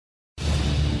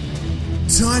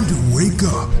time to wake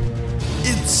up.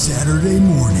 It's Saturday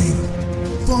morning.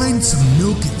 Find some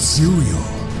milk and cereal.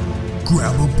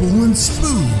 Grab a bowl and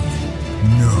spoon.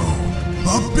 No,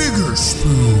 a bigger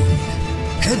spoon.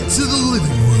 Head to the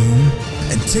living room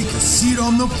and take a seat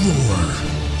on the floor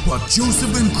while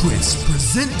Joseph and Chris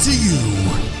present to you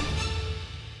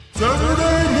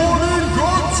Saturday Morning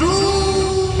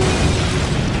Cartoon!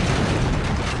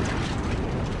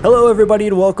 Hello everybody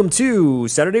and welcome to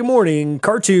Saturday Morning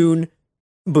Cartoon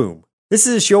Boom. This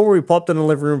is a show where we plop down in the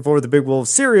living room for the big bowl of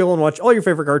cereal and watch all your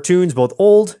favorite cartoons, both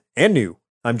old and new.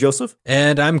 I'm Joseph.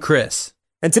 And I'm Chris.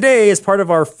 And today, as part of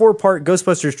our 4-part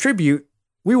Ghostbusters tribute,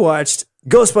 we watched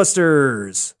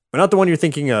Ghostbusters. But not the one you're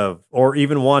thinking of, or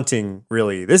even wanting,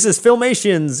 really. This is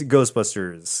FILMATION'S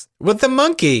Ghostbusters. With the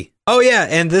monkey. Oh yeah,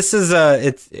 and this is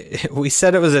we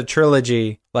said it was a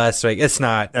trilogy last week. It's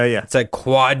not. Oh yeah. It's a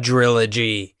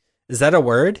quadrilogy. Is that a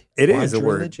word? It is a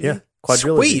word. Yeah.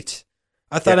 Quadrilogy. Sweet.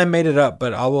 I thought I made it up,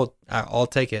 but I'll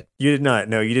take it. You did not.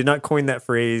 No, you did not coin that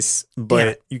phrase,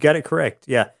 but you got it correct.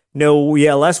 Yeah. No,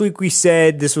 yeah, last week we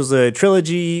said this was a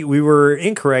trilogy. We were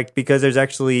incorrect because there's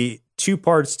actually 2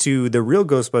 parts to the real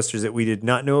Ghostbusters that we did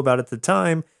not know about at the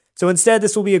time. So instead,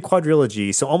 this will be a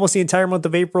quadrilogy. So almost the entire month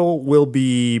of April will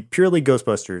be purely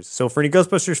Ghostbusters. So for any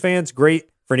Ghostbusters fans, great.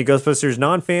 For any Ghostbusters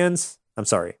non-fans, I'm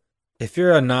sorry. If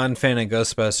you're a non-fan of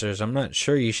Ghostbusters, I'm not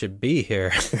sure you should be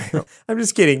here. I'm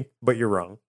just kidding, but you're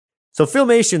wrong. So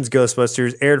FILMATION'S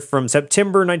Ghostbusters aired from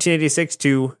September 1986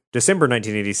 to December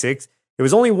 1986. It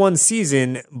was only 1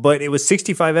 season, but it was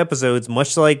 65 episodes,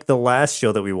 much like the last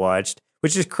show that we watched,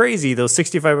 which is crazy, those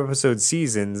 65 episode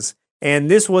seasons. And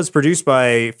this was produced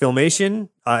by FILMATION,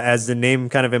 as the name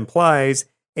kind of implies,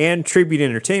 and Tribute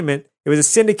Entertainment. It was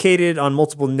syndicated on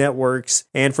multiple networks,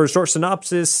 and for a short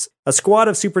synopsis, a squad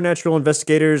of supernatural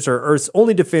investigators are Earth's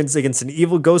only defense against an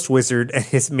evil ghost wizard and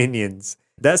his minions.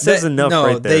 That says enough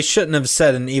right there. No, they shouldn't have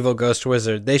said an evil ghost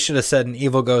wizard. They should have said an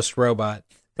evil ghost robot.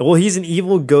 Well, he's an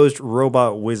evil ghost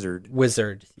robot wizard.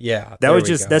 Wizard, yeah.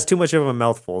 That's too much of a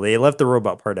mouthful. They left the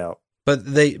robot part out. But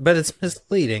it's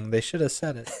misleading. They should have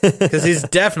said it. Because he's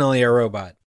definitely a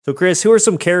robot. So, Chris, who are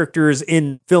some characters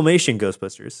in FILMATION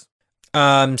Ghostbusters?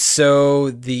 So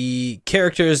the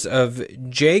characters of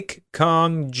Jake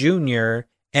Kong Jr.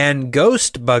 and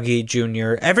Ghost Buggy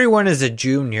Jr. Everyone is a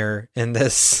junior in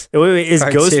this. Wait, is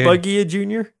cartoon. Ghost Buggy a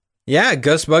junior? Yeah,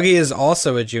 Ghost Buggy is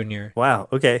also a junior. Wow.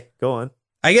 Okay, go on.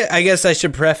 I guess I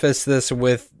should preface this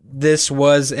with this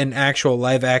was an actual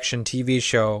live action TV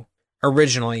show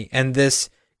originally, and this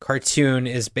cartoon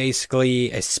is basically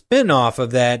a spin-off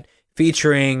of that,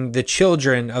 featuring the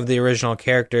children of the original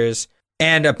characters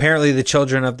and apparently the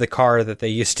children of the car that they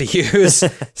used to use.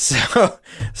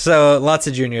 so lots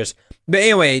of juniors. But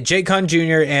anyway, Jake Kong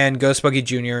Jr. and Ghost Buggy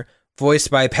Jr., voiced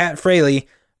by Pat Fraley.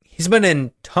 He's been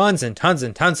in tons and tons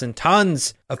and tons and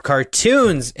tons of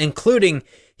cartoons, including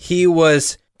he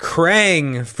was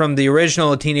Krang from the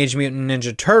original Teenage Mutant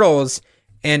Ninja Turtles.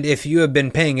 And if you have been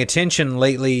paying attention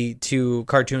lately to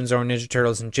cartoons or Ninja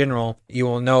Turtles in general, you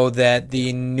will know that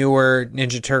the newer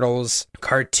Ninja Turtles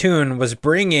cartoon was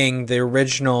bringing the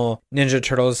original Ninja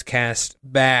Turtles cast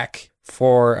back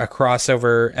for a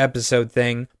crossover episode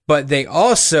thing. But they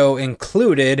also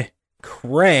included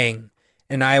Krang.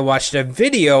 And I watched a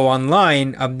video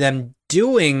online of them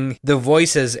doing the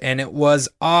voices, and it was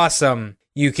awesome.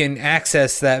 You can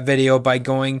access that video by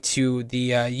going to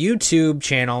the YouTube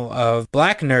channel of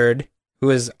Black Nerd, who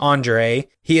is Andre.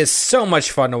 He is so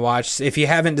much fun to watch. If you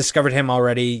haven't discovered him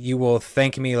already, you will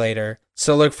thank me later.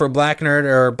 So look for Black Nerd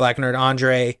or Black Nerd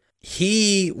Andre.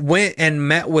 He went and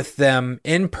met with them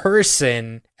in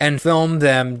person and filmed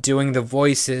them doing the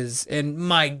voices. And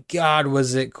my God,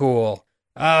 was it cool.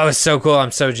 Oh, it was so cool.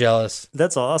 I'm so jealous.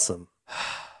 That's awesome.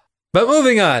 But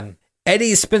moving on.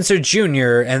 Eddie Spencer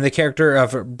Jr. and the character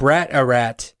of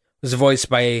Brat-A-Rat was voiced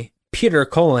by Peter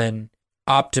Cullen,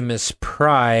 Optimus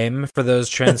Prime, for those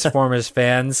Transformers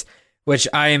fans, which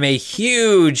I am a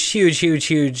huge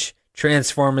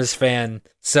Transformers fan.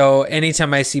 So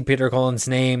anytime I see Peter Cullen's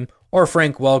name, or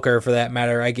Frank Welker for that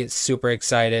matter, I get super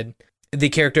excited. The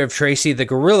character of Tracy the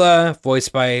Gorilla,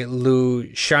 voiced by Lou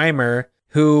Scheimer,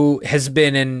 who has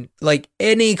been in like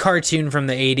any cartoon from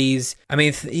the 80s. I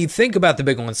mean, you think about the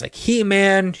big ones like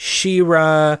He-Man,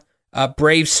 She-Ra,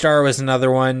 Brave Star was another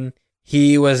one.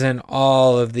 He was in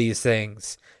all of these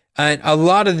things. And a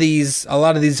lot of these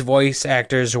voice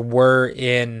actors were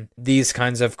in these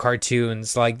kinds of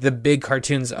cartoons, like the big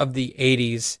cartoons of the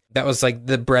 80s. That was like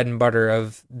the bread and butter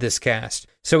of this cast.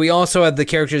 So we also have the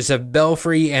characters of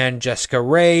Belfry and Jessica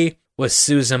Rae, with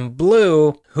Susan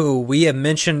Blue, who we have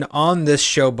mentioned on this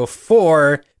show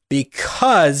before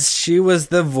Because she was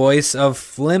the voice of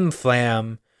Flim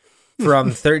Flam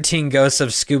from 13 Ghosts of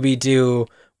Scooby-Doo,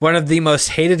 one of the most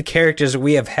hated characters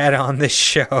we have had on this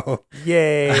show.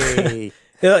 Yay.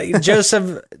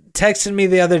 Joseph texted me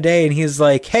the other day and he's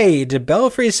like, hey, did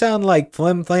Belfry sound like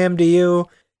Flim Flam to you?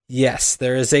 Yes,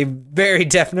 there is a very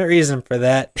definite reason for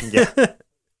that. Yeah.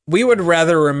 We would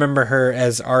rather remember her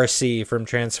as RC from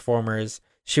Transformers.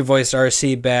 She voiced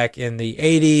RC back in the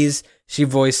 80s. She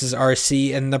voices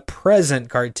RC in the present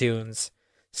cartoons.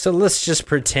 So let's just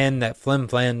pretend that Flim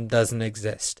Flam doesn't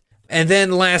exist. And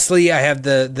then lastly, I have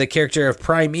the character of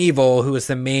Prime Evil, who is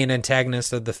the main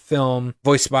antagonist of the film,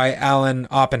 voiced by Alan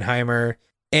Oppenheimer.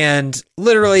 And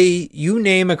literally, you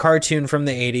name a cartoon from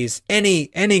the 80s,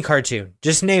 any cartoon,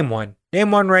 just name one.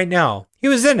 Name one right now. He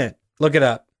was in it. Look it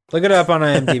up. Look it up on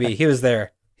IMDb. He was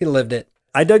there. He lived it.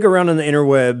 I dug around on the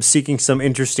interwebs seeking some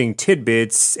interesting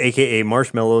tidbits, aka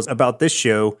marshmallows, about this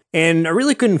show, and I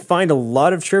really couldn't find a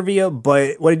lot of trivia,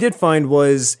 but what I did find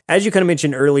was, as you kind of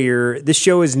mentioned earlier, this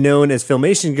show is known as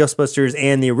Filmation's Ghostbusters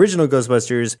and the original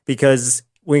Ghostbusters because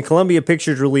when Columbia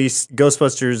Pictures released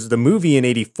Ghostbusters, the movie in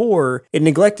 1984, it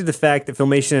neglected the fact that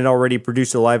Filmation had already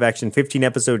produced a live-action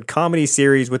 15-episode comedy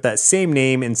series with that same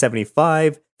name in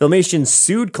 1975. Filmation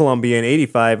sued Columbia in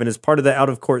 1985, and as part of the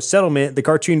out-of-court settlement, the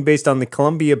cartoon based on the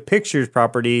Columbia Pictures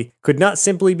property could not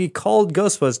simply be called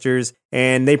Ghostbusters,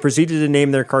 and they proceeded to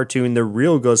name their cartoon The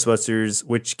Real Ghostbusters,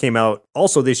 which came out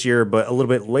also this year, but a little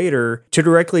bit later, to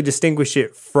directly distinguish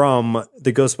it from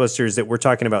the Ghostbusters that we're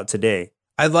talking about today.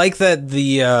 I like that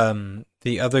the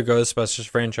other Ghostbusters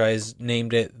franchise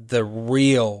named it The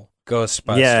Real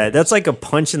Ghostbusters. Yeah, that's like a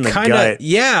punch in the gut.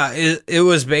 Yeah, it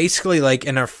was basically like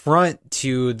an affront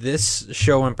to this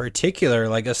show in particular,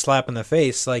 like a slap in the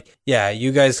face. Like, yeah,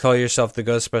 you guys call yourself the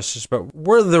Ghostbusters, but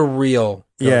we're the real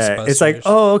Ghostbusters. Yeah, it's like,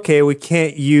 oh, okay, we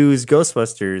can't use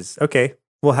Ghostbusters. Okay,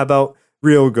 well, how about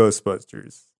Real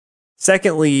Ghostbusters?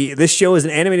 Secondly, this show is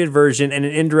an animated version and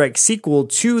an indirect sequel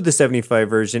to the 75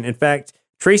 version. In fact,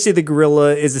 Tracy the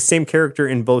Gorilla is the same character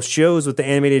in both shows, with the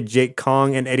animated Jake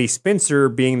Kong and Eddie Spencer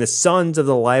being the sons of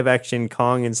the live-action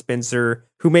Kong and Spencer,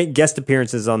 who make guest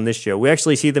appearances on this show. We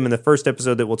actually see them in the first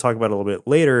episode that we'll talk about a little bit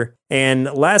later. And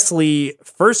lastly,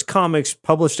 First Comics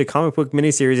published a comic book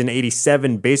miniseries in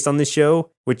 1987 based on this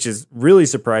show, which is really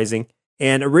surprising.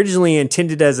 And originally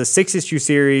intended as a 6-issue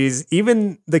series,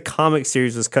 even the comic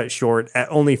series was cut short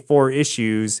at only 4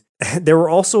 issues. There were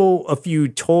also a few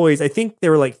toys. I think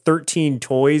there were like 13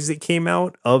 toys that came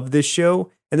out of this show.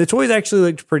 And the toys actually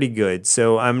looked pretty good.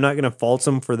 So I'm not going to fault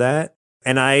them for that.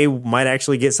 And I might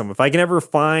actually get some. If I can ever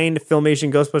find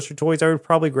Filmation Ghostbuster toys, I would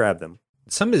probably grab them.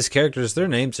 Some of these characters, their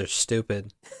names are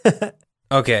stupid.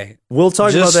 Okay. We'll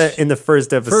talk about that in the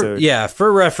first episode.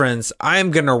 For reference,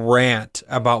 I'm going to rant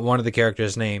about one of the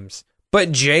characters' names.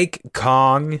 But Jake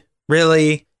Kong,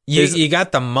 really? You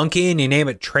got the monkey and you name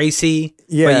it Tracy?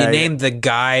 Yeah. But you named the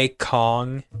guy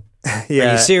Kong? Yeah.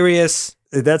 Are you serious?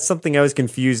 That's something I was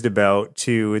confused about,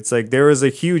 too. It's like there was a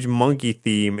huge monkey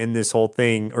theme in this whole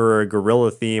thing, or a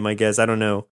gorilla theme, I guess. I don't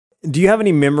know. Do you have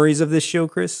any memories of this show,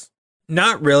 Chris?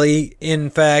 Not really. In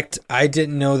fact, I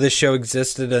didn't know this show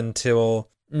existed until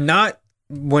not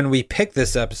when we picked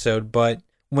this episode, but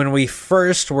when we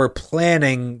first were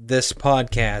planning this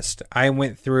podcast. I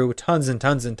went through tons and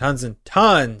tons and tons and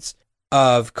tons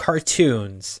of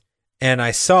cartoons, and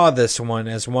I saw this one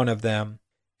as one of them,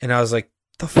 and I was like,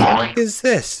 the fuck is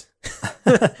this?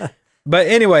 But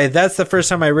anyway, that's the first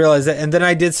time I realized that, and then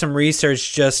I did some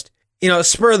research just,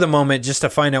 spur of the moment, just to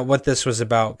find out what this was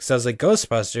about, because I was like,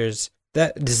 Ghostbusters,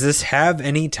 does this have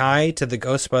any tie to the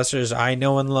Ghostbusters I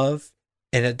know and love?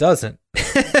 And it doesn't.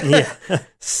 Yeah.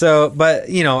 So, but,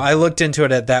 I looked into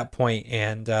it at that point,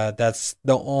 and that's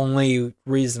the only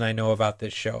reason I know about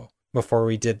this show before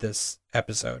we did this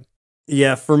episode.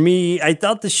 Yeah, for me, I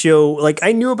thought the show,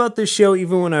 I knew about this show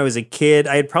even when I was a kid.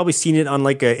 I had probably seen it on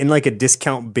in a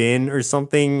discount bin or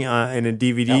something in a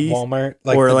DVD. At Walmart?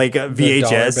 Or a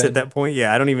VHS at that point.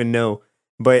 Yeah, I don't even know.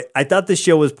 But I thought the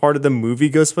show was part of the movie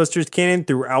Ghostbusters canon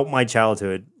throughout my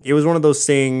childhood. It was one of those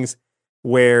things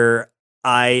where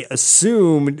I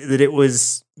assumed that it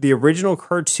was the original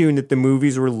cartoon that the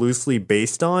movies were loosely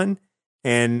based on.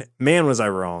 And man, was I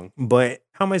wrong. But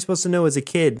how am I supposed to know as a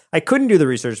kid? I couldn't do the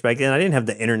research back then. I didn't have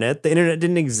the internet. The internet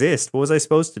didn't exist. What was I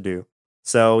supposed to do?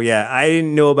 So yeah, I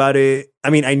didn't know about it. I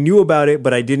mean, I knew about it,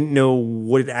 but I didn't know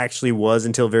what it actually was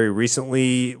until very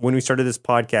recently when we started this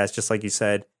podcast, just like you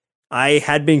said. I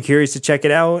had been curious to check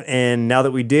it out, and now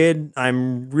that we did,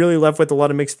 I'm really left with a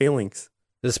lot of mixed feelings.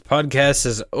 This podcast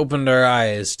has opened our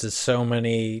eyes to so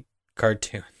many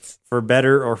cartoons. For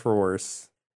better or for worse.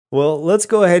 Well, let's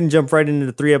go ahead and jump right into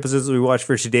the 3 episodes that we watched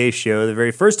for today's show. The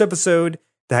very first episode,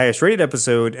 the highest rated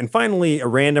episode, and finally, a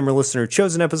random or listener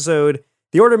chosen episode.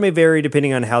 The order may vary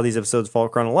depending on how these episodes fall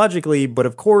chronologically, but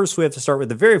of course, we have to start with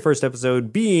the very first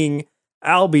episode being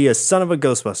I'll Be a Son of a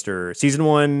Ghostbuster, Season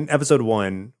 1, Episode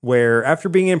 1, where after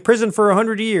being in prison for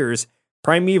 100 years,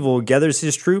 Primeval gathers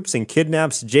his troops and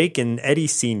kidnaps Jake and Eddie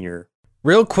Sr.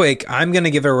 Real quick, I'm going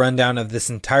to give a rundown of this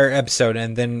entire episode,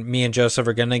 and then me and Joseph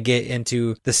are going to get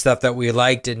into the stuff that we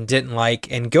liked and didn't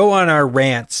like, and go on our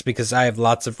rants, because I have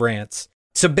lots of rants.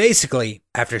 So basically,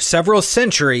 after several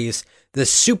centuries, the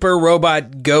super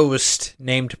robot ghost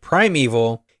named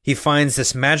Primeval, he finds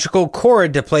this magical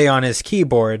chord to play on his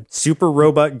keyboard. Super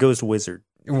robot ghost wizard.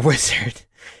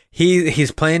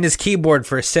 He's playing his keyboard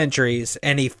for centuries,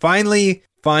 and he finally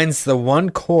finds the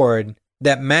one chord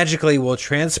that magically will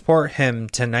transport him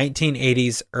to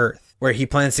 1980s Earth, where he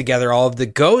plans to gather all of the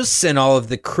ghosts and all of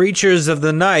the creatures of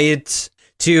the night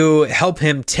to help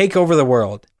him take over the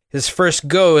world. His first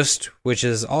ghost, which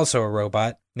is also a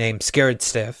robot named Scared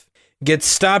Stiff, gets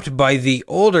stopped by the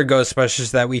older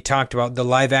Ghostbusters that we talked about, the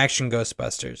live-action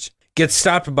Ghostbusters. Gets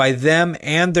stopped by them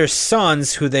and their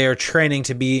sons, who they are training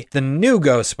to be the new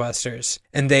Ghostbusters.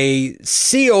 And they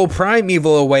seal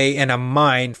Primeval away in a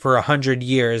mine for 100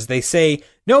 years. They say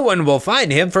no one will find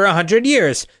him for 100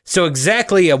 years. So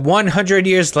exactly 100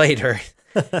 years later,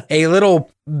 a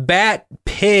little bat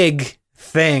pig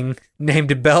thing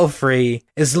named Belfry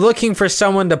is looking for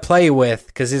someone to play with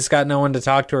because he's got no one to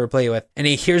talk to or play with. And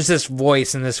he hears this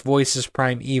voice, and this voice is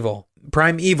Primeval.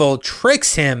 Primeval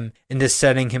tricks him into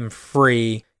setting him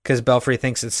free because Belfry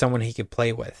thinks it's someone he could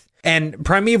play with. And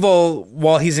Primeval,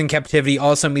 while he's in captivity,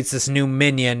 also meets this new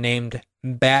minion named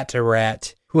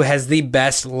Bat-Rat, who has the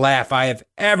best laugh I have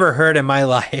ever heard in my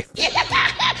life.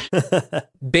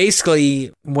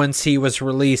 Basically, once he was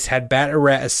released, had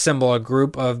Bat-Rat assemble a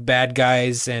group of bad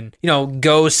guys and,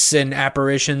 ghosts and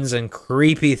apparitions and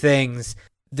creepy things.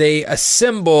 They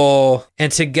assemble, and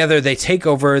together they take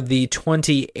over the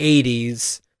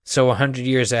 2080s, so 100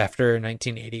 years after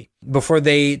 1980, before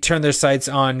they turn their sights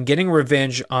on getting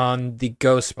revenge on the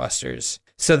Ghostbusters.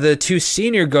 So the 2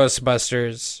 senior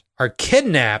Ghostbusters are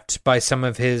kidnapped by some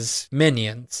of his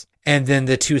minions, and then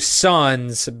the 2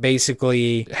 sons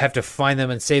basically have to find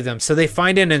them and save them. So they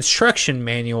find an instruction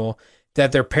manual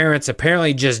that their parents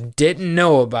apparently just didn't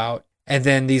know about. And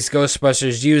then these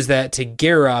Ghostbusters use that to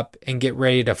gear up and get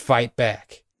ready to fight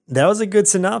back. That was a good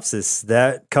synopsis.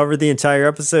 That covered the entire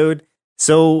episode.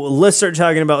 So let's start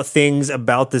talking about things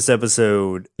about this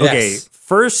episode. Yes. Okay,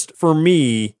 first for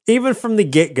me, even from the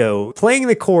get-go, playing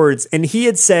the chords, and he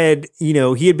had said, he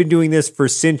had been doing this for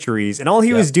centuries, and all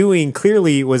he was doing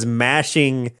clearly was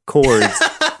mashing chords.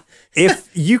 If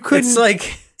you couldn't...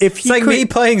 It's like me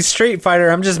playing Street Fighter.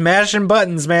 I'm just mashing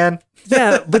buttons, man.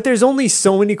 Yeah, but there's only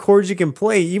so many chords you can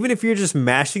play. Even if you're just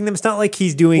mashing them, it's not like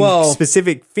he's doing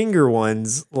specific finger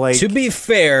ones. Like, to be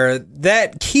fair,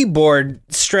 that keyboard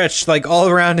stretched all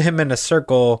around him in a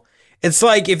circle. It's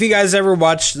like if you guys ever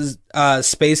watched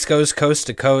Space Ghost Coast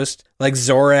to Coast, like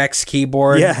Zorak's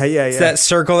keyboard. Yeah. It's that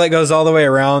circle that goes all the way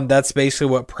around. That's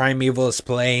basically what Primeval is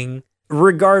playing.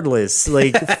 Regardless,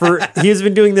 he has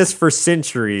been doing this for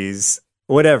centuries.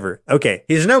 Whatever. Okay.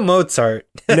 He's no Mozart.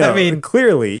 No, I mean,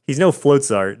 clearly, he's no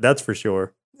Floatsart. That's for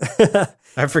sure.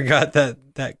 I forgot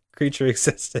that creature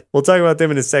existed. We'll talk about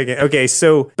them in a second. Okay,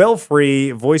 so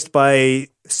Belfry, voiced by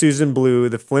Susan Blue,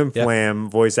 the Flim Flam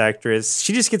voice actress,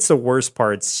 she just gets the worst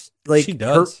parts. She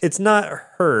does. It's not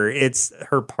her, it's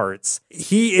her parts.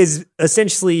 He is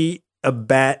essentially a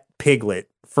bat piglet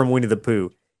from Winnie the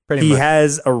Pooh. He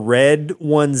has a red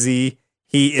onesie.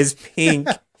 He is pink.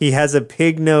 He has a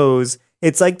pig nose.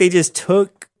 It's like they just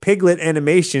took Piglet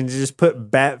animation to just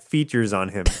put bat features on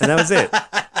him. And that was it.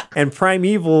 And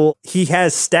Primeval, he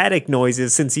has static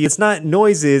noises it's not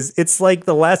noises. It's like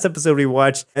the last episode we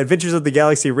watched, Adventures of the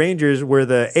Galaxy Rangers, where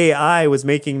the AI was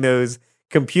making those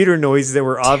computer noises that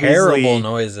were obviously... terrible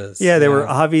noises. Yeah, they were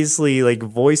obviously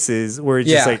voices where it's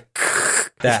just like...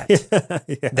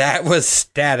 That was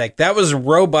static. That was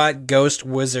robot ghost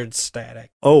wizard static.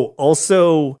 Oh,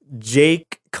 also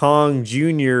Jake Kong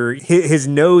Jr., his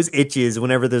nose itches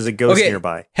whenever there's a ghost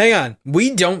nearby. Hang on.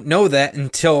 We don't know that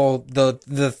until the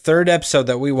 3rd episode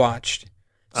that we watched.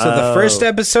 So the first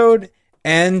episode,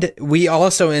 and we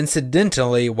also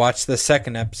incidentally watched the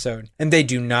 2nd episode. And they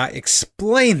do not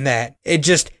explain that. It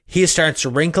just, he starts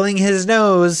wrinkling his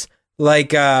nose like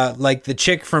the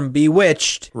chick from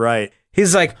Bewitched. Right.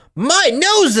 He's like, my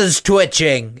nose is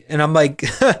twitching. And I'm like,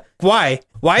 why?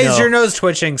 Why is your nose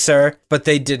twitching, sir? But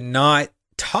they did not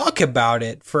talk about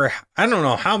it for, I don't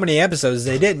know how many episodes.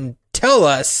 They didn't tell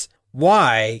us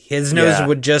why his nose Yeah.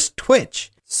 would just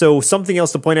twitch. So something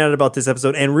else to point out about this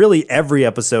episode, and really every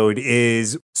episode,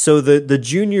 is so the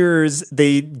juniors,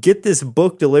 they get this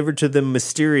book delivered to them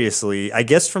mysteriously. I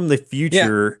guess from the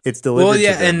future, it's delivered to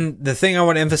them. And the thing I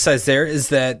want to emphasize there is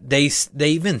that they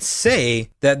even say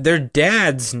that their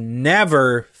dads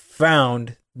never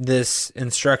found this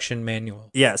instruction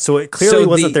manual. Yeah, so it clearly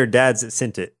wasn't their dads that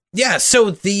sent it. Yeah,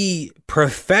 so the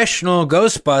professional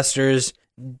Ghostbusters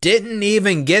didn't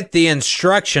even get the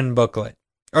instruction booklet.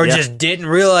 Or just didn't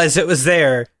realize it was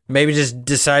there. Maybe just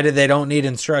decided they don't need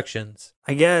instructions.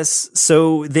 I guess.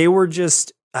 So they were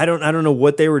just, I don't know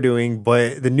what they were doing,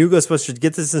 but the new Ghostbusters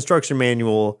get this instruction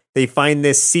manual. They find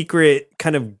this secret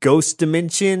kind of ghost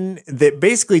dimension that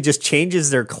basically just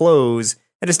changes their clothes.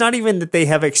 And it's not even that they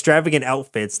have extravagant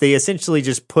outfits. They essentially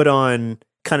just put on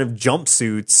kind of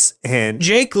jumpsuits, and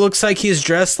Jake looks like he's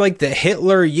dressed like the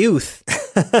Hitler Youth.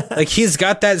 Like he's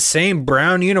got that same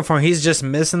brown uniform. He's just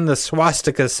missing the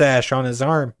swastika sash on his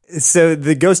arm. So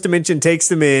the ghost dimension takes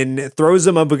them in, throws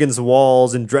them up against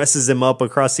walls, and dresses them up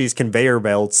across these conveyor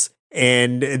belts.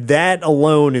 And that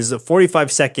alone is a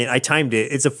 45-second, I timed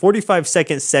it, it's a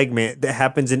 45-second segment that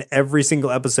happens in every single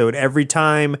episode. Every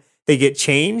time they get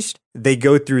changed, they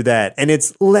go through that. And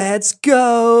it's, let's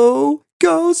go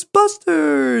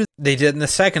Ghostbusters! They did in the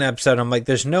second episode. I'm like,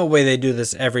 there's no way they do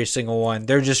this every single one.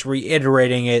 They're just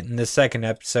reiterating it in the second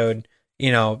episode,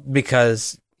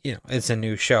 because, it's a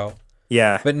new show.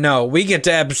 Yeah. But no, we get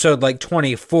to episode like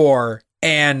 24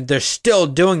 and they're still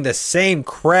doing the same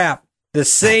crap, the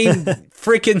same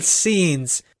freaking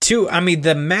scenes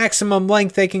the maximum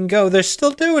length they can go. They're still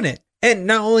doing it. And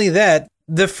not only that,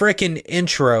 the freaking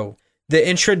intro, the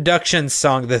introduction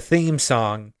song, the theme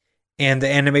song, and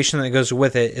the animation that goes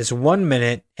with it is 1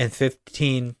 minute and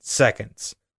 15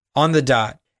 seconds on the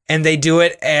dot. And they do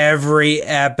it every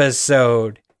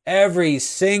episode. Every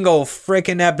single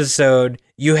freaking episode,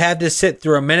 you had to sit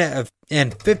through a minute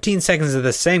and 15 seconds of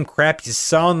the same crap you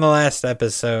saw in the last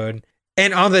episode.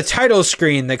 And on the title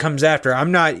screen that comes after,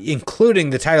 I'm not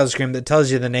including the title screen that tells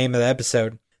you the name of the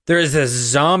episode. There is a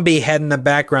zombie head in the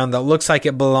background that looks like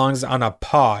it belongs on a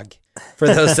Pog. For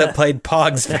those that played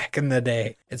Pogs back in the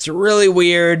day. It's really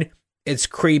weird, it's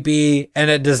creepy, and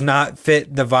it does not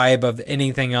fit the vibe of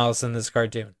anything else in this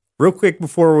cartoon. Real quick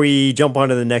before we jump on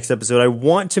to the next episode, I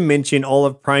want to mention all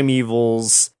of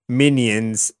Primeval's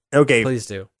minions. Okay. Please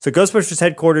do. So Ghostbusters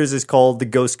headquarters is called the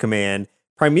Ghost Command.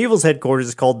 Primeval's headquarters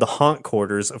is called the Haunt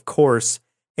Quarters, of course.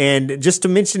 And just to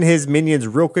mention his minions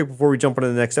real quick before we jump on to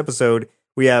the next episode,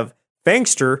 we have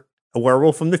Fangster, a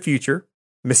werewolf from the future,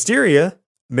 Mysteria,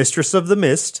 Mistress of the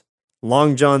Mist,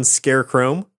 Long John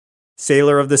Scarecrow,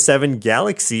 Sailor of the Seven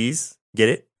Galaxies, get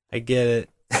it? I get it.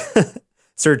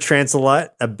 Sir Transalot,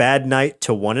 a bad knight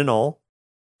to one and all,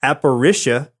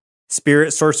 Apparitia,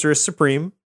 Spirit Sorceress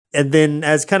Supreme, and then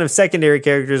as kind of secondary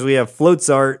characters, we have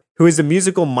Floatzart, who is a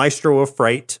musical maestro of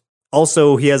fright.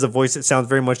 Also, he has a voice that sounds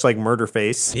very much like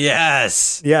Murderface.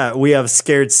 Yes! Yeah, we have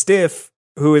Scared Stiff,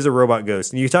 who is a robot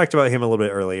ghost, and you talked about him a little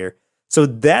bit earlier. So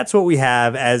that's what we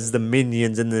have as the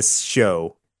minions in this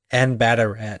show. And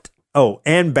Batter-Rat. Oh,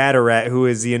 and Batter-Rat, who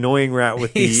is the annoying rat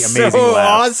with the He's amazing so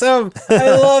laugh. awesome. I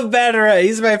love Batter-Rat.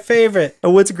 He's my favorite.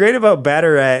 And what's great about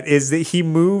Batter-Rat is that he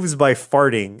moves by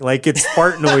farting. Like it's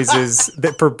fart noises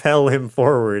that propel him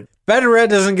forward. Batter-Rat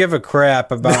doesn't give a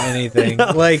crap about anything.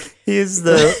 No, like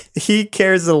he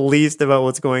cares the least about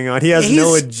what's going on. He has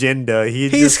no agenda.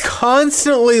 He's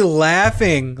constantly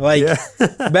laughing. Like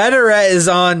Batter-Rat is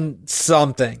on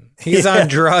something. He's on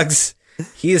drugs.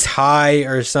 He's high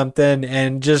or something,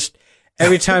 and just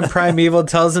every time Primeval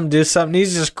tells him to do something,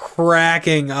 he's just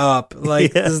cracking up.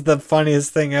 Like this is the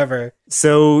funniest thing ever.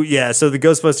 So the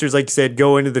Ghostbusters, like you said,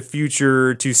 go into the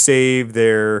future to save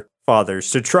their fathers,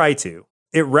 to try to.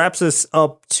 It wraps us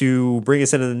up to bring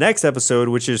us into the next episode,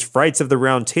 which is Frights of the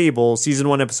Round Table, Season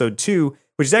 1, Episode 2,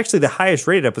 which is actually the highest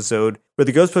rated episode, where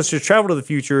the Ghostbusters travel to the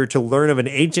future to learn of an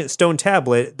ancient stone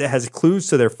tablet that has clues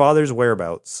to their father's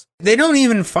whereabouts. They don't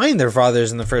even find their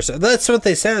fathers in the first. That's what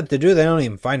they said to do. They don't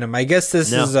even find them. I guess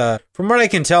this is, from what I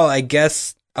can tell, I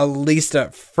guess at least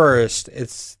at first,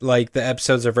 it's like the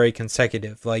episodes are very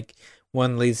consecutive. Like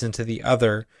one leads into the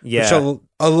other. Yeah. Which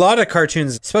a lot of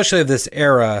cartoons, especially of this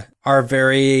era, are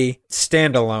very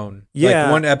standalone. Yeah.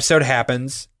 Like one episode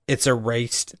happens, it's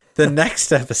erased. The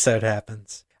next episode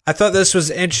happens. I thought this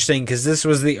was interesting because this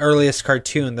was the earliest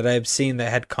cartoon that I've seen that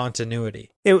had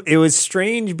continuity. It was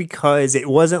strange because it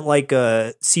wasn't like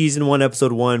a season 1,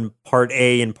 episode 1, part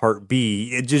A and part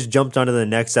B. It just jumped onto the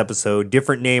next episode,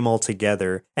 different name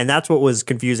altogether. And that's what was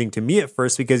confusing to me at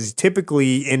first, because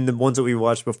typically in the ones that we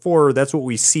watched before, that's what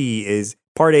we see is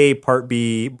part A, part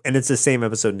B, and it's the same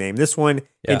episode name. This one,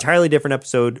 entirely different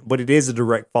episode, but it is a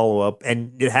direct follow-up,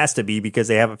 and it has to be because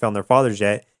they haven't found their fathers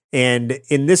yet. And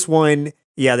in this one,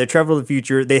 yeah, they travel to the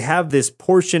future. They have this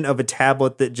portion of a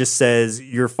tablet that just says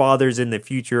your father's in the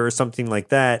future or something like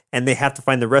that. And they have to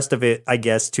find the rest of it, I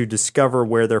guess, to discover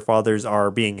where their fathers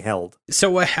are being held. So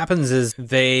what happens is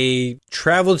they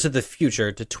travel to the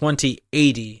future to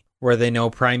 2080, where they know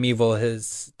Primeval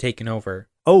has taken over.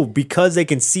 Oh, because they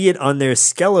can see it on their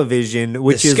Skelevision,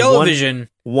 which is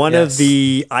one Yes. of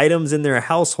the items in their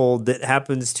household that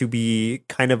happens to be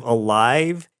kind of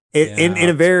alive. In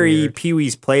a very weird.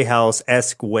 Pee-wee's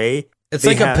Playhouse-esque way. It's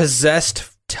like a possessed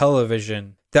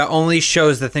television that only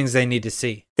shows the things they need to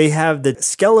see. They have the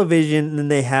Skelevision, and then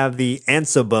they have the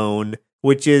Ansabone,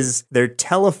 which is their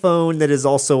telephone that is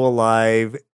also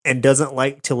alive and doesn't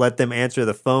like to let them answer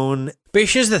the phone. But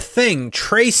here's the thing,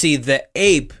 Tracy the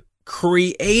ape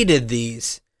created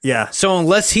these. Yeah. So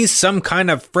unless he's some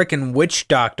kind of freaking witch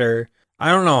doctor, I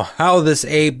don't know how this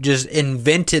ape just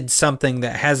invented something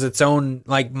that has its own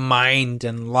like mind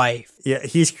and life. Yeah,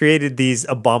 he's created these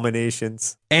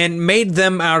abominations. And made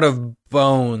them out of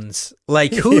bones.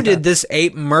 Like, who did this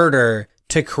ape murder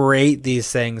to create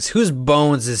these things? Whose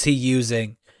bones is he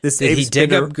using? Did he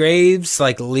dig up graves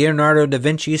like Leonardo da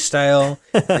Vinci style?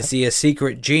 Is he a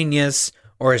secret genius?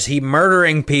 Or is he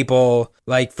murdering people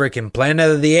like freaking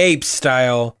Planet of the Apes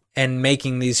style and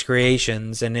making these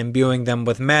creations and imbuing them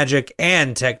with magic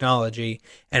and technology?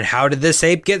 And how did this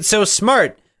ape get so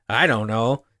smart? I don't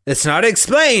know. It's not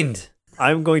explained.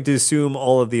 I'm going to assume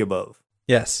all of the above.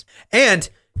 Yes. And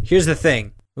here's the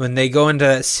thing. When they go into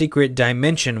that secret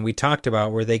dimension we talked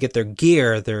about where they get their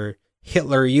gear, their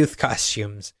Hitler Youth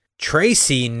costumes,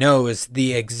 Tracy knows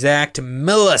the exact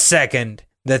millisecond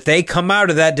that they come out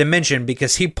of that dimension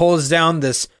because he pulls down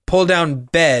this pull-down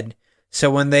bed. So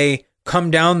when they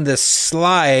come down this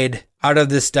slide out of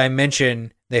this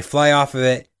dimension, they fly off of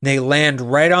it, they land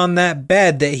right on that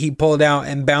bed that he pulled out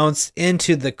and bounce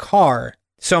into the car.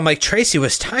 So I'm like, Tracy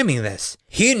was timing this.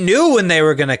 He knew when they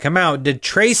were going to come out. Did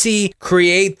Tracy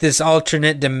create this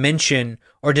alternate dimension,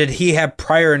 or did he have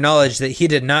prior knowledge that he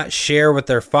did not share with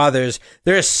their fathers?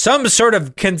 There's some sort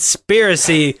of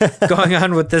conspiracy going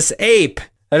on with this ape.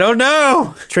 I don't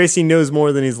know. Tracy knows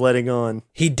more than he's letting on.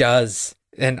 He does,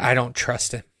 and I don't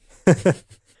trust him.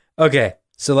 Okay,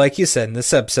 so like you said, in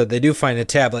this episode, they do find a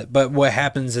tablet, but what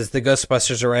happens is the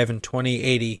Ghostbusters arrive in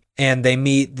 2080, and they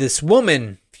meet this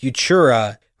woman,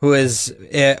 Futura, who is,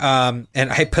 and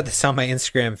I put this on my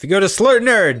Instagram. If you go to Slurt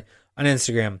Nerd on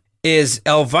Instagram, is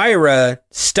Elvira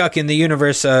stuck in the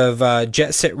universe of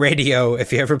Jet Set Radio,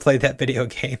 if you ever played that video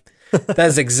game. That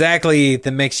is exactly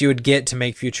the mix you would get to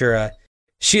make Futura.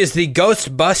 She is the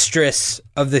Ghostbustress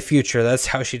of the future. That's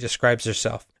how she describes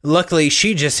herself. Luckily,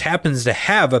 she just happens to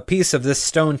have a piece of this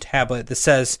stone tablet that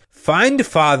says, "Find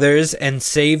fathers and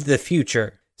save the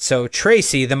future." So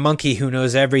Tracy, the monkey who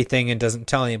knows everything and doesn't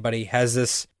tell anybody, has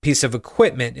this piece of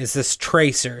equipment, is this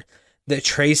tracer that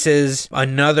traces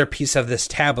another piece of this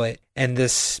tablet. And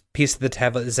this piece of the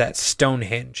tablet is at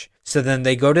Stonehenge. So then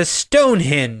they go to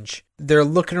Stonehenge. They're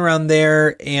looking around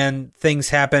there and things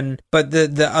happen. But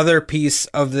the other piece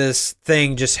of this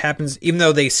thing just happens, even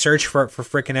though they search for it for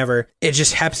frickin' ever, it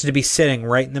just happens to be sitting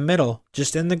right in the middle,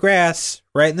 just in the grass,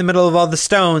 right in the middle of all the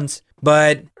stones.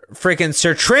 But frickin'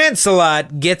 Sir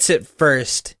Trancelot gets it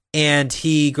first. And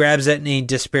he grabs it and he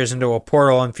disappears into a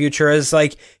portal. And Futura is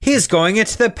like, he's going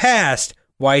into the past.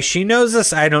 Why she knows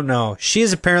this, I don't know.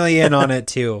 She's apparently in on it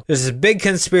too. There's this big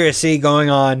conspiracy going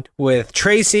on with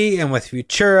Tracy and with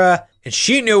Futura, and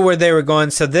she knew where they were going.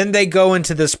 So then they go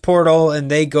into this portal and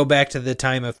they go back to the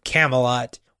time of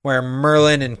Camelot, where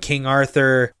Merlin and King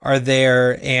Arthur are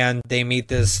there, and they meet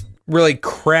this really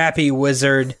crappy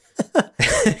wizard.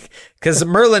 Because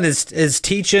Merlin is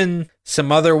teaching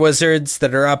some other wizards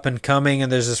that are up and coming,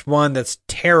 and there's this one that's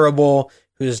terrible,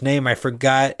 whose name I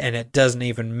forgot, and it doesn't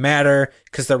even matter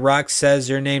because the rock says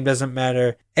your name doesn't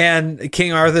matter. And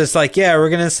King Arthur's like, yeah, we're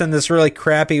going to send this really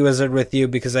crappy wizard with you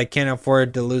because I can't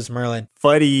afford to lose Merlin.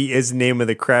 Fuddy is the name of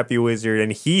the crappy wizard,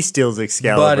 and he steals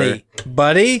Excalibur.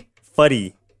 Buddy?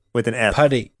 Fuddy with an F.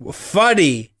 Fuddy.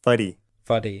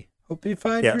 Hope you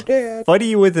find your dad.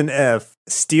 Fuddy with an F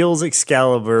steals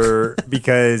Excalibur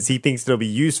because he thinks it'll be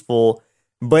useful.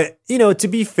 But, to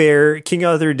be fair, King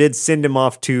Arthur did send him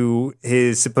off to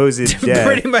his supposed death.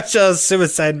 Pretty much a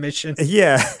suicide mission.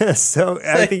 Yeah, so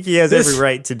I think he has every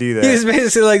right to do that. He's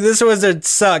basically like, this wizard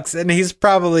sucks, and he's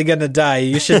probably going to die.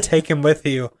 You should take him with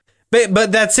you.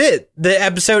 But that's it. The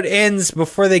episode ends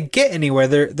before they get anywhere.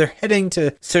 They're heading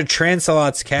to Sir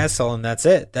Trancelot's castle, and that's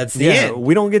it. That's the end.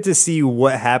 We don't get to see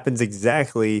what happens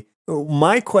exactly.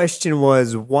 My question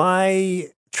was, why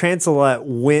Trancelot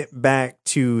went back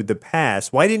to the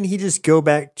past? Why didn't he just go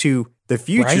back to the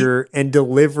future and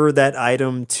deliver that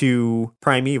item to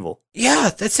Primeval?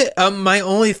 Yeah, that's it. My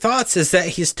only thoughts is that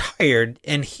he's tired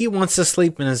and he wants to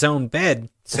sleep in his own bed.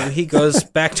 So he goes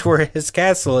back to where his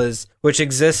castle is, which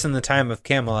exists in the time of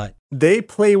Camelot. They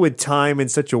play with time in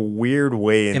such a weird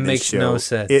way in this show. It makes no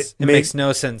sense. It makes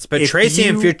no sense. But Tracy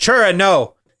and Futura,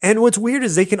 no. And what's weird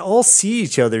is they can all see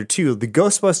each other, too. The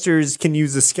Ghostbusters can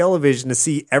use the Skelevision to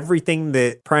see everything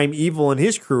that Primeval and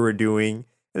his crew are doing.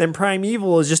 And then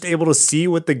Primeval is just able to see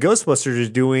what the Ghostbusters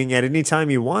is doing at any time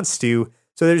he wants to.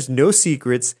 So there's no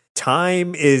secrets.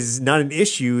 Time is not an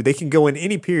issue. They can go in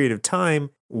any period of time.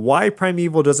 Why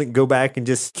Primeval doesn't go back and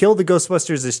just kill the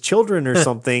Ghostbusters as children or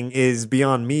something is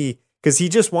beyond me. Because he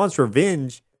just wants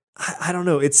revenge. I don't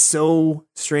know. It's so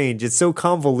strange. It's so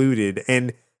convoluted.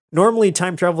 And normally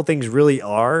time travel things really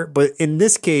are, but in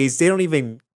this case, they don't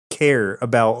even care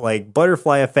about like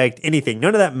butterfly effect, anything.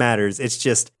 None of that matters. It's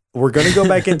just, we're going to go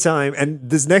back in time. And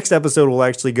this next episode will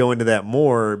actually go into that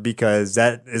more because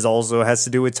that is also has to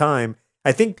do with time.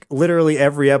 I think literally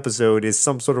every episode is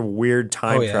some sort of weird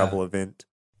time travel event.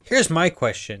 Here's my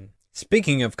question.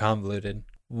 Speaking of convoluted,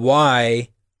 why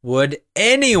would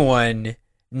anyone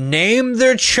name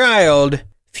their child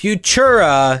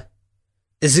Futura?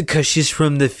 Is it because she's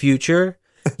from the future?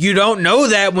 You don't know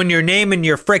that when you're naming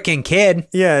your freaking kid.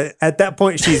 Yeah, at that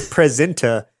point, she's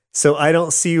Presenta. So I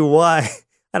don't see why.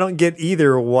 I don't get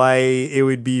either why it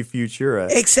would be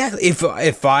Futura. Exactly.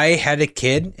 If I had a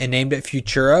kid and named it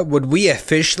Futura, would we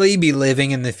officially be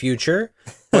living in the future?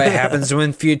 What happens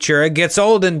when Futura gets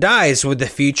old and dies? Would the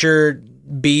future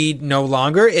be no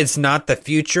longer? It's not the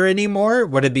future anymore?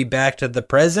 Would it be back to the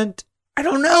present? I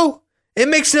don't know. It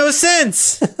makes no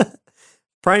sense.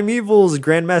 Primeval's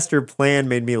Grandmaster plan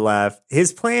made me laugh.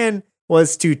 His plan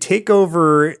was to take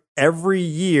over every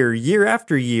year, year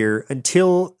after year,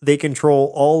 until they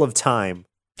control all of time.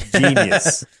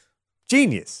 Genius.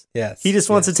 Genius. Yes. He just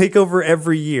wants to take over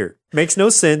every year. Makes no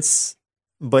sense,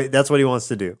 but that's what he wants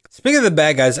to do. Speaking of the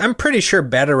bad guys, I'm pretty sure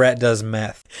Batarat does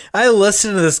meth. I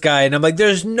listen to this guy and I'm like,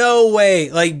 there's no way.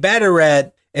 Like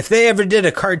Batarat, if they ever did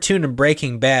a cartoon of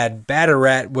Breaking Bad,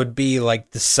 Batarat would be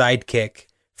like the sidekick.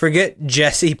 Forget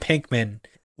Jesse Pinkman.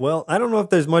 Well, I don't know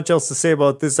if there's much else to say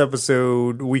about this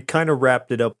episode. We kind of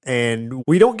wrapped it up, and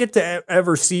we don't get to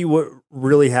ever see what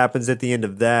really happens at the end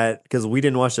of that because we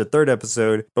didn't watch the third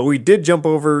episode. But we did jump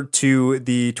over to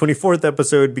the 24th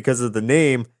episode because of the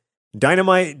name,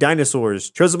 Dynamite Dinosaurs,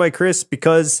 chosen by Chris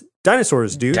because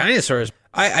dinosaurs, dude. Dinosaurs.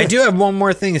 I do have one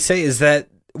more thing to say is that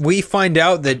we find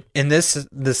out that in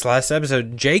this last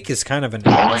episode, Jake is kind of an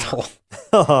asshole.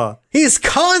 He's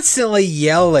constantly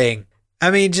yelling. I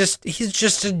mean, he's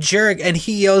just a jerk, and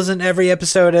he yells in every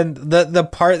episode. And the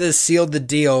part that sealed the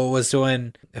deal was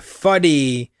when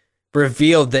Fuddy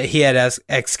revealed that he had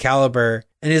Excalibur,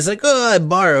 and he's like, "Oh, I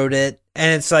borrowed it."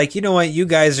 And it's like, you know what? You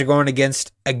guys are going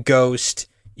against a ghost.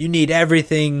 You need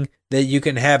everything that you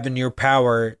can have in your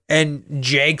power. And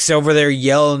Jake's over there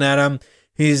yelling at him.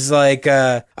 He's like,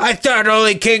 I thought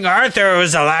only King Arthur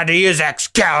was allowed to use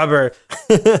Excalibur.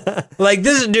 Like,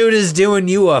 this dude is doing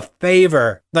you a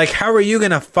favor. Like, how are you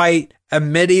going to fight a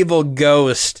medieval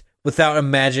ghost without a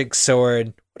magic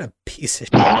sword? What a piece of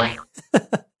shit.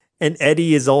 And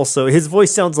Eddie is also, his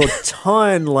voice sounds a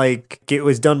ton like it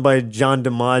was done by John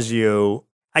DiMaggio.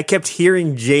 I kept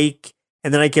hearing Jake,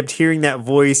 and then I kept hearing that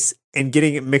voice and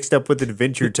getting it mixed up with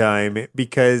Adventure Time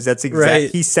because that's exactly,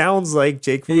 he sounds like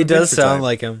Jake from Adventure Time. He does sound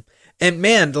like him. And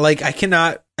man, like, I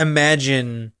cannot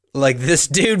imagine, like, this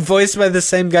dude voiced by the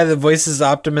same guy that voices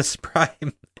Optimus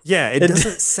Prime. Yeah, it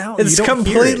doesn't sound, it's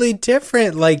completely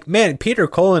different. Like, man, Peter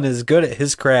Cullen is good at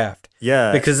his craft.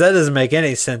 Yeah. Because that doesn't make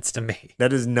any sense to me. That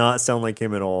does not sound like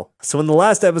him at all. So in the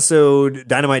last episode,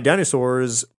 Dynamite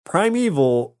Dinosaurs,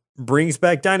 Primeval brings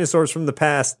back dinosaurs from the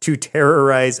past to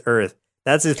terrorize Earth.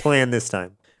 That's his plan this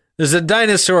time. There's a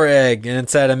dinosaur egg, and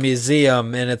it's at a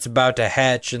museum, and it's about to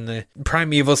hatch, and the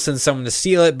Primeval sends someone to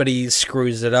steal it, but he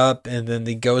screws it up, and then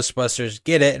the Ghostbusters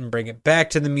get it and bring it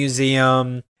back to the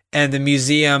museum, and the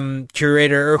museum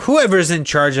curator, or whoever's in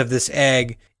charge of this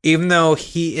egg, even though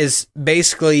he is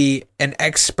basically an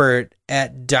expert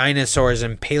at dinosaurs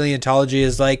and paleontology,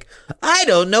 is like, I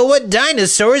don't know what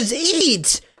dinosaurs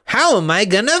eat. How am I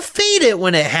going to feed it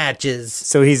when it hatches?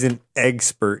 So he's an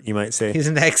expert, you might say. He's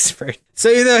an expert. So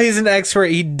even though he's an expert,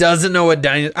 he doesn't know what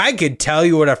dinosaur. I could tell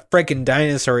you what a freaking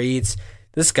dinosaur eats.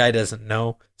 This guy doesn't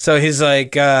know. So he's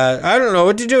like, I don't know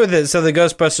what to do with it. So the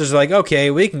Ghostbusters are like, okay,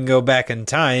 we can go back in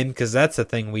time because that's a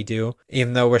thing we do,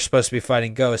 even though we're supposed to be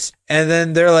fighting ghosts. And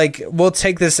then they're like, we'll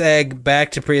take this egg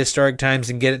back to prehistoric times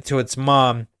and get it to its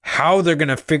mom. How they're going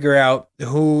to figure out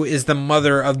who is the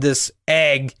mother of this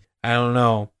egg, I don't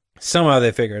know. Somehow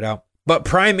they figure it out. But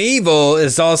Primeval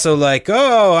is also like,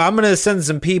 oh, I'm going to send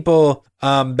some people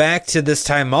back to this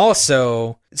time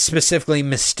also, specifically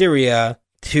Mysteria,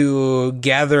 to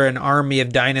gather an army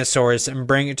of dinosaurs and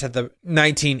bring it to the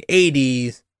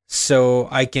 1980s so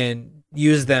I can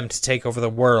use them to take over the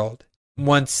world.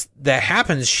 Once that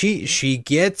happens, she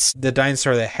gets the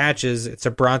dinosaur that hatches. It's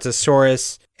a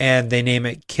Brontosaurus, and they name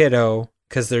it Kiddo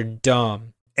because they're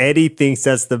dumb. Eddie thinks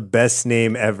that's the best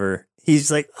name ever.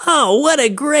 He's like, oh, what a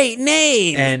great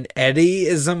name. And Eddie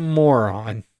is a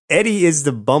moron. Eddie is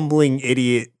the bumbling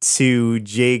idiot to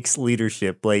Jake's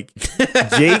leadership. Like,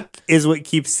 Jake is what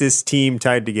keeps this team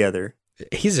tied together.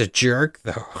 He's a jerk,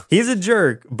 though. He's a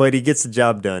jerk, but he gets the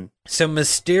job done. So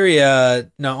Mysteria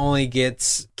not only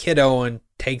gets Kiddo and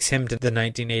takes him to the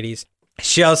 1980s,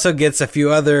 she also gets a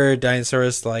few other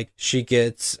dinosaurs. Like, she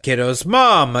gets Kiddo's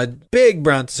mom, a big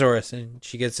Brontosaurus, and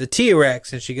she gets a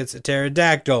T-Rex, and she gets a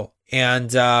pterodactyl,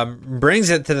 and brings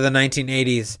it to the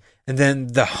 1980s. And then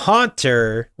the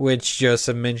Haunter, which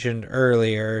Joseph mentioned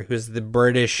earlier, who's the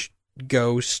British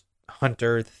ghost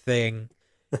hunter thing,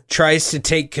 tries to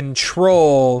take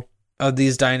control of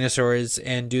these dinosaurs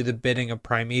and do the bidding of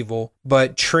Primeval.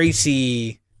 But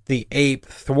Tracy, the ape,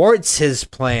 thwarts his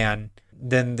plan.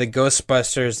 Then the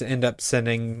Ghostbusters end up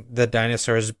sending the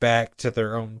dinosaurs back to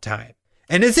their own time.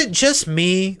 And is it just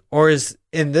me, or is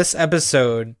in this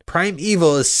episode,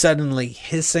 Primeval is suddenly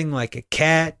hissing like a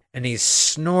cat, and he's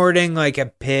snorting like a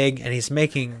pig, and he's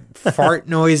making fart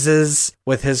noises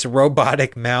with his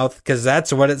robotic mouth, because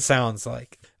that's what it sounds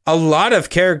like. A lot of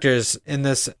characters in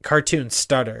this cartoon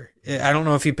stutter. I don't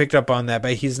know if you picked up on that,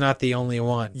 but he's not the only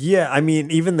one. Yeah, I mean,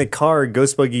 even the car,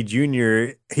 Ghost Buggy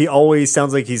Jr., he always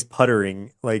sounds like he's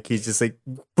puttering. Like, he's just like...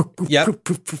 Yep.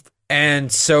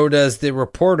 And so does the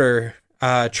reporter...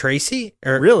 Tracy?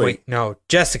 Really? Wait, no,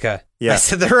 Jessica. Yeah. I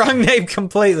said the wrong name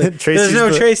completely. There's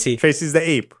no Tracy. Tracy's the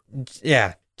ape.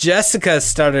 Yeah. Jessica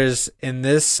stutters in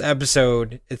this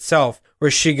episode itself,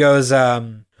 where she goes,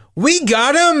 we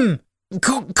got him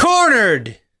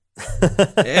cornered.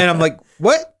 And I'm like,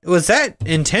 what? Was that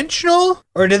intentional?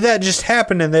 Or did that just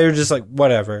happen and they were just like,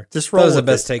 whatever. Just roll That was the with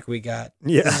best it. take we got.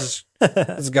 Yeah.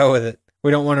 Let's go with it.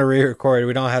 We don't want to re-record.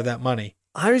 We don't have that money.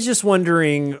 I was just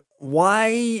wondering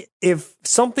why, if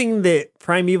something that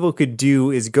Primeval could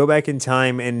do is go back in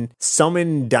time and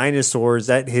summon dinosaurs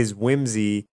at his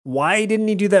whimsy, why didn't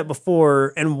he do that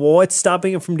before? And what's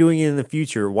stopping him from doing it in the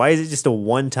future? Why is it just a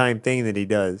one-time thing that he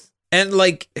does? And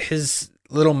like his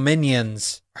little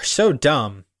minions are so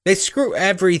dumb. They screw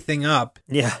everything up.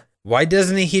 Yeah. Why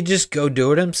doesn't he just go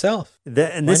do it himself?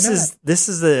 This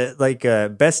is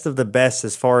the best of the best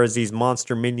as far as these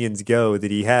monster minions go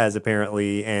that he has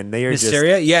apparently, and they are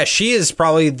Mysteria? Yeah, she is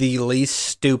probably the least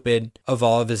stupid of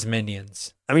all of his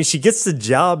minions. I mean, she gets the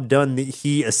job done that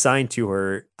he assigned to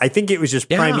her. I think it was just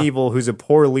Primeval, who's a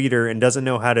poor leader and doesn't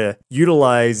know how to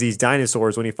utilize these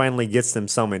dinosaurs when he finally gets them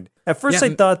summoned. At first,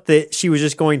 I thought that she was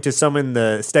just going to summon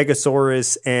the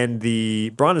Stegosaurus and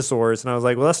the Brontosaurus, and I was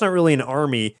like, well, that's not really an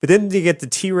army. But then to get the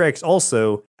T-Rex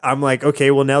also, I'm like,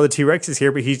 okay, well, now the T-Rex is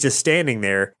here, but he's just standing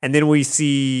there. And then we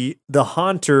see the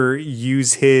Haunter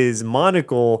use his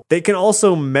monocle. They can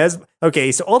also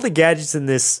Okay, so all the gadgets in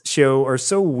this show are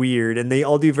so weird, and they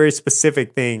all do very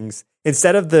specific things.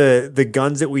 Instead of the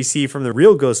guns that we see from the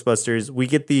real Ghostbusters, we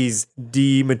get these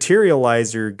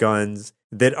dematerializer guns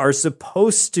that are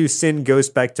supposed to send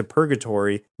ghosts back to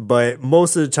purgatory, but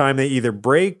most of the time they either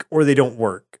break or they don't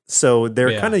work. So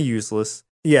they're kind of useless.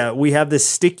 Yeah, we have this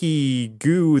sticky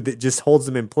goo that just holds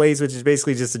them in place, which is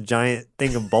basically just a giant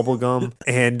thing of bubble gum.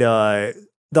 And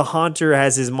the Haunter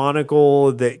has his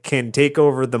monocle that can take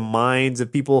over the minds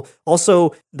of people.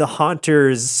 Also, the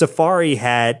Haunter's safari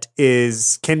hat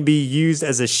can be used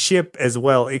as a ship as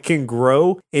well. It can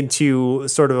grow into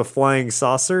sort of a flying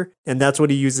saucer, and that's what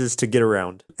he uses to get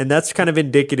around. And that's kind of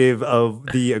indicative of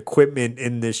the equipment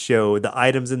in this show, the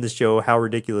items in the show, how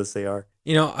ridiculous they are.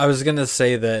 You know, I was going to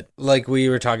say that, like we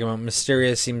were talking about,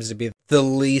 Mysteria seems to be the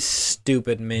least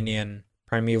stupid minion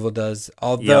Primeval does.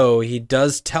 Although he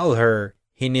does tell her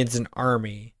he needs an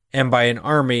army. And by an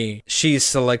army, she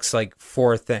selects like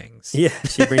 4 things. Yeah,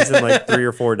 she brings in like 3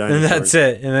 or 4 dinosaurs. And that's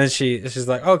it. And then she's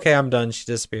like, okay, I'm done. She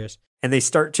disappears. And they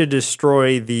start to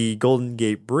destroy the Golden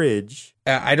Gate Bridge.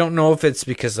 I don't know if it's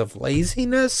because of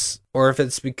laziness or if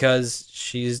it's because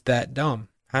she's that dumb.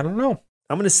 I don't know.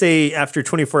 I'm going to say after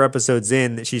 24 episodes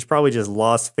in that she's probably just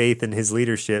lost faith in his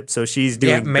leadership. So she's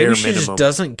doing maybe bare she minimum. just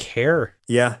doesn't care.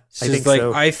 Yeah, She's I think like,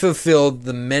 so. I fulfilled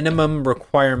the minimum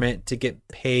requirement to get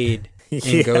paid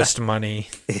in ghost money.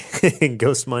 In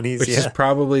ghost monies, Which is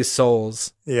probably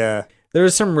souls. Yeah. There were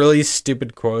some really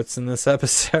stupid quotes in this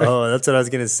episode. Oh, that's what I was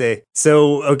going to say.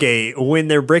 So, okay, when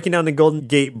they're breaking down the Golden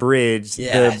Gate Bridge,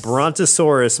 Yes. the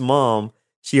Brontosaurus mom,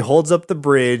 she holds up the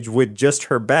bridge with just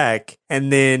her back,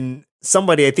 and then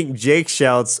somebody, I think Jake,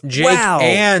 shouts, Jake wow.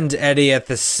 and Eddie at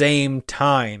the same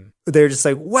time. They're just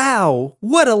like, wow,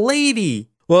 what a lady.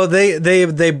 Well,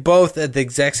 they both at the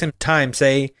exact same time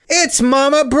say, "It's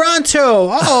Mama Bronto."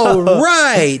 Oh,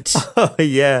 right. Oh,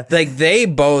 yeah. Like they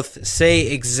both say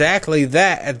exactly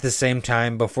that at the same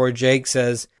time before Jake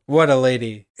says, "What a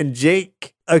lady." And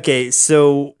Jake, okay,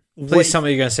 so... Please tell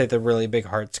me you're going to say the really big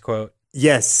hearts quote.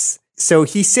 Yes. So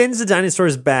he sends the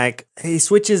dinosaurs back. He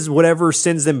switches whatever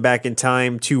sends them back in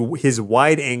time to his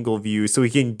wide angle view so he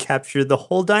can capture the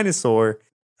whole dinosaur.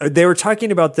 They were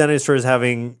talking about dinosaurs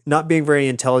not being very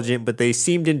intelligent, but they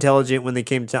seemed intelligent when they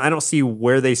came to... I don't see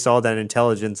where they saw that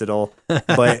intelligence at all.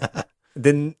 But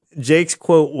then Jake's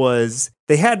quote was,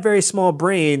 "They had very small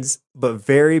brains, but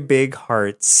very big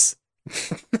hearts."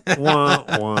 Wah,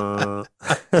 wah.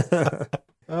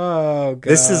 Oh, God.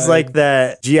 This is like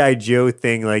that G.I. Joe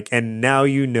thing, like, and now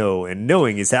you know, and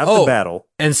knowing is half the battle.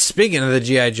 And speaking of the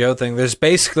G.I. Joe thing, there's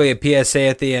basically a PSA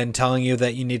at the end telling you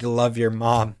that you need to love your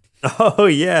mom. Oh,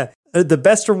 yeah. The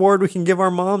best reward we can give our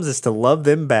moms is to love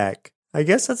them back. I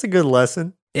guess that's a good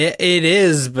lesson. It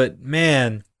is, but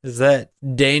man, is that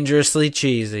dangerously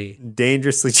cheesy.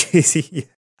 Dangerously cheesy.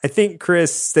 I think,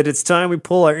 Chris, that it's time we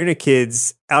pull our inner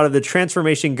kids out of the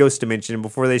transformation ghost dimension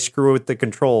before they screw with the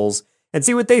controls and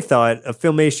see what they thought of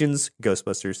Filmation's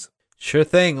Ghostbusters. Sure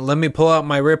thing. Let me pull out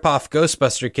my rip-off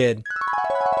Ghostbuster kid.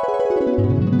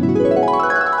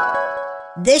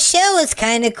 This show is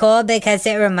kind of cool because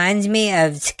it reminds me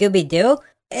of Scooby-Doo.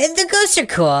 The ghosts are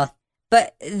cool,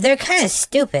 but they're kind of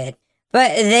stupid.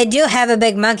 But they do have a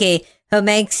big monkey who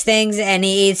makes things and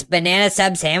he eats banana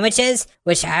sub sandwiches,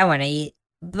 which I want to eat.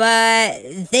 But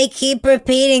they keep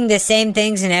repeating the same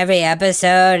things in every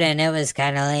episode, and it was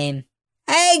kind of lame.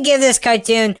 I give this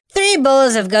cartoon 3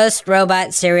 bowls of ghost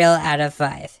robot cereal out of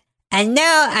 5. And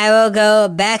now I will go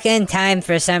back in time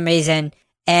for some reason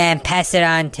and pass it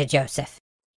on to Joseph.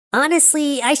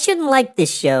 Honestly, I shouldn't like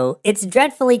this show. It's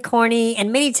dreadfully corny,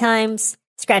 and many times,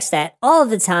 scratch that, all of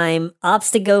the time, opts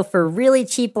to go for really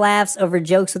cheap laughs over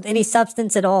jokes with any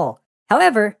substance at all.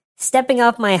 However, stepping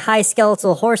off my high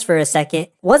skeletal horse for a second,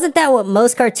 wasn't that what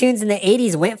most cartoons in the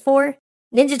 80s went for?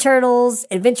 Ninja Turtles,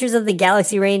 Adventures of the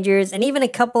Galaxy Rangers, and even a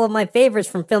couple of my favorites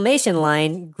from Filmation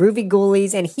line, Groovy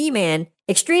Ghoulies and He-Man,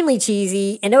 extremely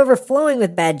cheesy and overflowing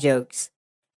with bad jokes.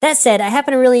 That said, I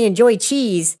happen to really enjoy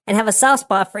cheese and have a soft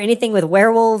spot for anything with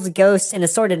werewolves, ghosts, and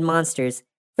assorted monsters.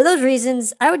 For those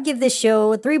reasons, I would give this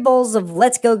show 3 bowls of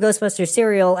Let's Go Ghostbuster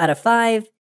cereal out of 5.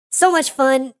 So much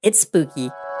fun, it's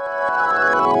spooky.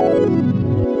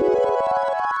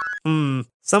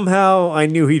 Somehow I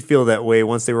knew he'd feel that way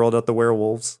once they rolled out the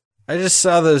werewolves. I just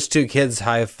saw those 2 kids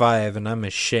high five, and I'm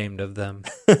ashamed of them.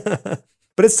 But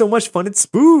it's so much fun, it's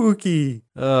spooky.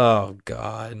 Oh,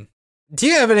 God. Do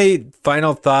you have any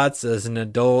final thoughts as an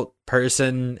adult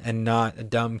person and not a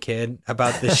dumb kid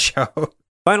about this show?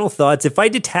 Final thoughts. If I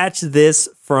detach this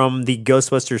from the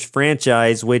Ghostbusters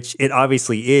franchise, which it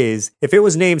obviously is, if it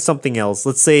was named something else,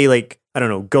 let's say like, I don't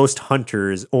know, Ghost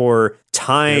Hunters or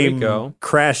Time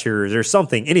Crashers or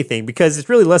something, anything, because it's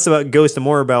really less about ghosts and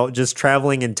more about just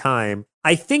traveling in time.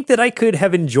 I think that I could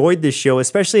have enjoyed this show,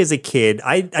 especially as a kid.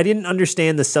 I didn't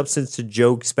understand the substance to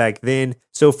jokes back then.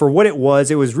 So for what it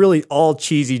was really all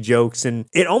cheesy jokes. And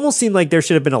it almost seemed like there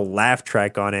should have been a laugh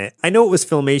track on it. I know it was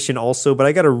Filmation also, but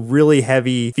I got a really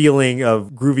heavy feeling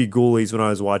of Groovy Ghoulies when I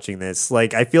was watching this.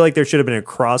 Like, I feel like there should have been a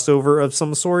crossover of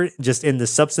some sort, just in the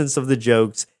substance of the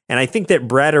jokes. And I think that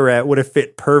Bratterat would have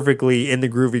fit perfectly in the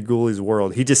Groovy Ghoulies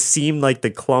world. He just seemed like the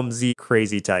clumsy,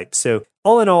 crazy type. So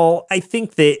all in all, I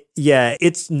think that, yeah,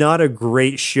 it's not a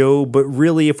great show, but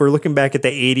really, if we're looking back at the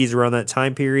 80s around that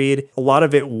time period, a lot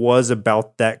of it was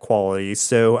about that quality.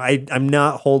 So I'm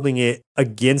not holding it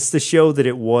against the show that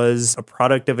it was a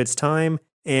product of its time.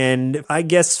 And I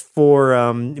guess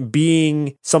for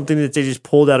being something that they just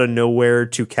pulled out of nowhere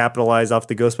to capitalize off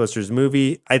the Ghostbusters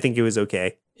movie, I think it was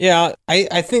okay. Yeah,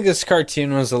 I think this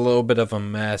cartoon was a little bit of a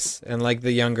mess. And like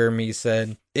the younger me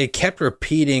said, it kept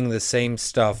repeating the same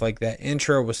stuff. Like that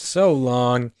intro was so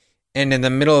long. And in the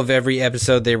middle of every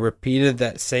episode, they repeated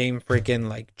that same freaking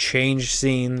like change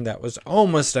scene that was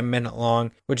almost a minute long,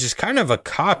 which is kind of a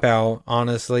cop-out,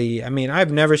 honestly. I mean,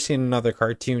 I've never seen another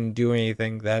cartoon do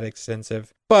anything that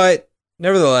extensive. But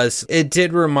nevertheless, it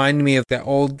did remind me of the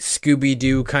old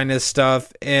Scooby-Doo kind of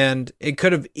stuff, and it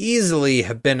could have easily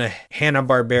have been a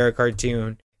Hanna-Barbera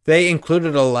cartoon. If they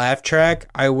included a laugh track,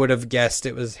 I would have guessed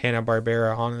it was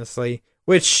Hanna-Barbera, honestly.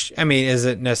 Which, I mean,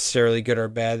 isn't necessarily good or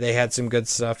bad. They had some good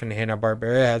stuff, and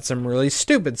Hanna-Barbera had some really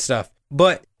stupid stuff.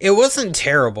 But it wasn't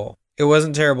terrible. It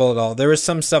wasn't terrible at all. There was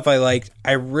some stuff I liked.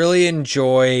 I really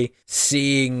enjoy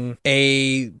seeing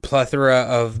a plethora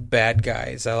of bad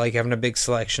guys. I like having a big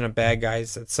selection of bad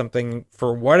guys. That's something,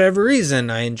 for whatever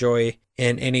reason, I enjoy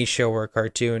in any show or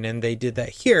cartoon. And they did that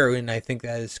here, and I think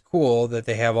that is cool that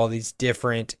they have all these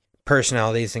different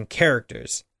personalities and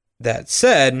characters. That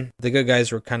said, the good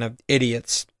guys were kind of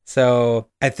idiots. So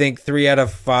I think 3 out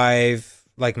of 5,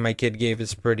 like my kid gave,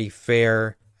 is pretty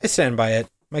fair. I stand by it.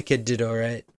 My kid did all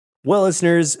right. Well,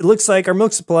 listeners, it looks like our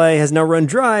milk supply has now run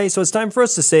dry, so it's time for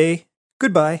us to say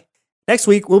goodbye. Next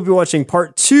week, we'll be watching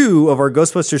part 2 of our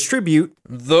Ghostbusters tribute.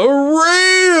 The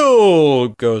real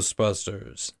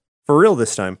Ghostbusters. For real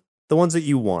this time. The ones that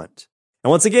you want. And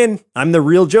once again, I'm the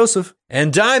real Joseph.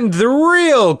 And I'm the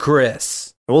real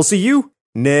Chris. And we'll see you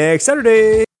next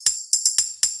Saturday.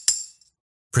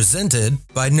 Presented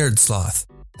by Nerdsloth.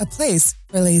 A place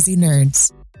for lazy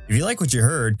nerds. If you like what you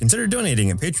heard, consider donating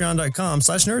at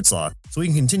patreon.com/nerdsloth so we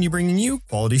can continue bringing you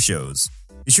quality shows.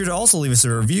 Be sure to also leave us a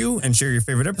review and share your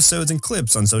favorite episodes and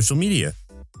clips on social media.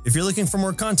 If you're looking for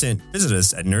more content, visit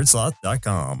us at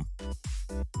nerdsloth.com.